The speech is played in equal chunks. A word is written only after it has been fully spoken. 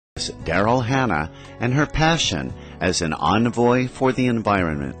reflects Daryl Hannah and her passion as an envoy for the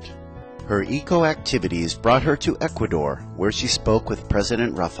environment. Her eco-activities brought her to Ecuador, where she spoke with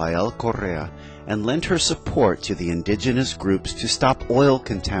President Rafael Correa and lent her support to the indigenous groups to stop oil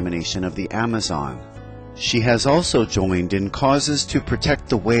contamination of the Amazon. She has also joined in causes to protect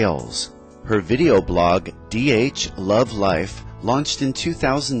the whales. Her video blog, DH Love Life, launched in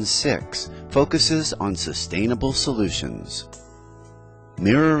 2006, focuses on sustainable solutions.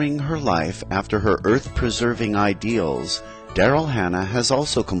 Mirroring her life after her earth-preserving ideals, Daryl Hannah has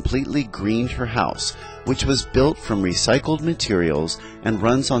also completely greened her house, which was built from recycled materials and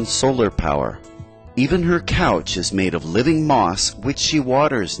runs on solar power. Even her couch is made of living moss, which she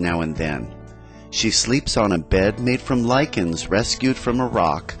waters now and then. She sleeps on a bed made from lichens rescued from a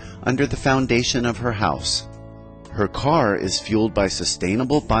rock under the foundation of her house. Her car is fueled by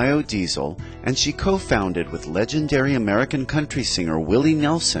sustainable biodiesel, and she co-founded with legendary American country singer Willie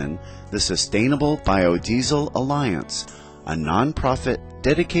Nelson the Sustainable Biodiesel Alliance, a nonprofit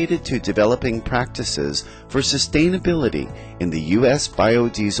dedicated to developing practices for sustainability in the U.S.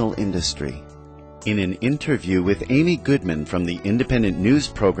 biodiesel industry. In an interview with Amy Goodman from the independent news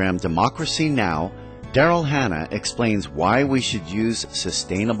program Democracy Now!, Daryl Hannah explains why we should use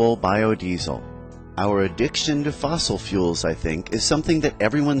sustainable biodiesel. Our addiction to fossil fuels, I think, is something that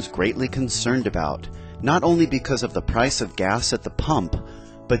everyone's greatly concerned about, not only because of the price of gas at the pump,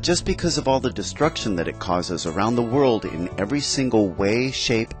 but just because of all the destruction that it causes around the world in every single way,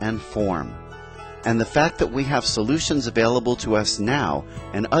 shape, and form. And the fact that we have solutions available to us now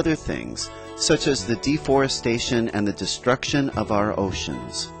and other things, such as the deforestation and the destruction of our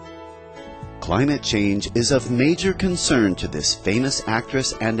oceans. Climate change is of major concern to this famous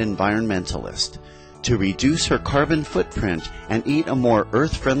actress and environmentalist. To reduce her carbon footprint and eat a more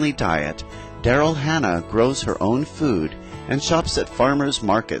earth-friendly diet, Daryl Hannah grows her own food and shops at farmers'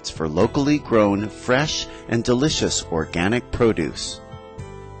 markets for locally grown, fresh, and delicious organic produce.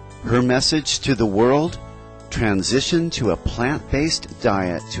 Her message to the world? Transition to a plant-based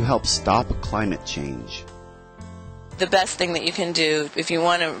diet to help stop climate change. The best thing that you can do if you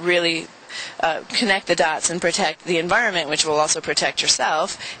want to really connect the dots and protect the environment, which will also protect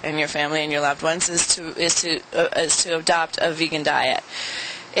yourself and your family and your loved ones, is to adopt a vegan diet.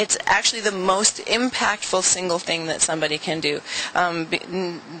 It's actually the most impactful single thing that somebody can do on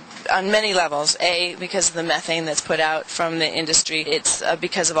many levels. A, because of the methane that's put out from the industry. It's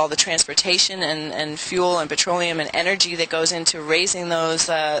because of all the transportation and fuel and petroleum and energy that goes into raising those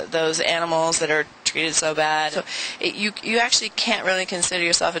animals that are treated so bad. So you actually can't really consider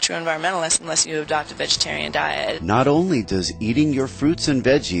yourself a true environmentalist unless you adopt a vegetarian diet. Not only does eating your fruits and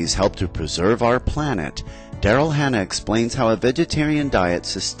veggies help to preserve our planet, Daryl Hannah explains how a vegetarian diet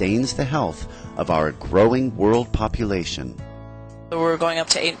sustains the health of our growing world population. We're going up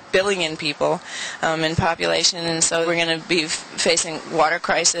to 8 billion people in population, and so we're going to be facing water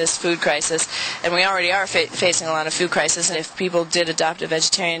crisis, food crisis, and we already are facing a lot of food crisis. And if people did adopt a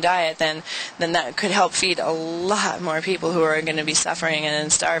vegetarian diet, then that could help feed a lot more people who are going to be suffering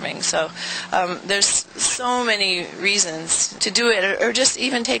and starving. So there's so many reasons to do it, or just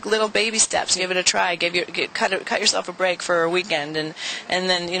even take little baby steps. Give it a try. Cut yourself a break for a weekend, and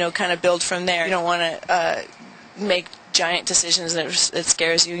then kind of build from there. You don't want to make giant decisions that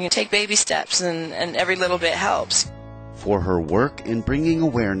scares you. You take baby steps, and every little bit helps. For her work in bringing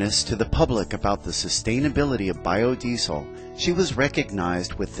awareness to the public about the sustainability of biodiesel, she was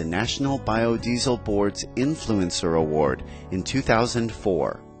recognized with the National Biodiesel Board's Influencer Award in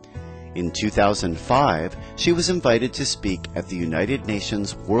 2004. In 2005, she was invited to speak at the United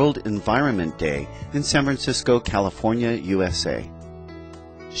Nations World Environment Day in San Francisco, California, USA.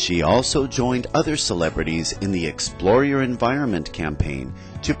 She also joined other celebrities in the Explore Your Environment campaign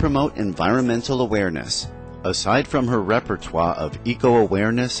to promote environmental awareness. Aside from her repertoire of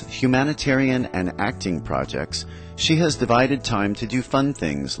eco-awareness, humanitarian, and acting projects, she has divided time to do fun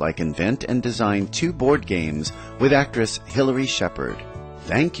things like invent and design 2 board games with actress Hilary Shepard.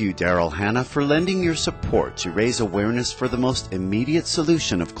 Thank you, Daryl Hannah, for lending your support to raise awareness for the most immediate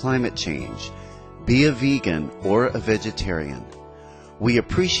solution of climate change. Be a vegan or a vegetarian. We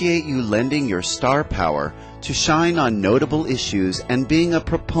appreciate you lending your star power to shine on notable issues and being a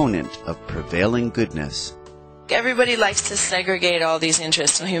proponent of prevailing goodness. Everybody likes to segregate all these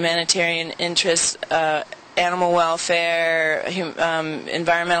interests, humanitarian interests, animal welfare,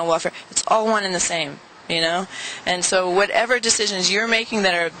 environmental welfare. It's all one and the same, And so whatever decisions you're making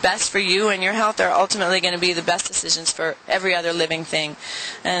that are best for you and your health are ultimately going to be the best decisions for every other living thing.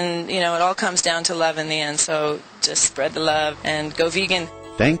 And, it all comes down to love in the end. So just spread the love and go vegan.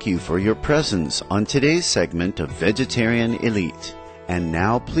 Thank you for your presence on today's segment of Vegetarian Elite. And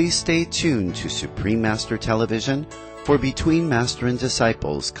now please stay tuned to Supreme Master Television for Between Master and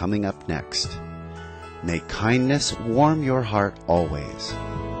Disciples coming up next. May kindness warm your heart always.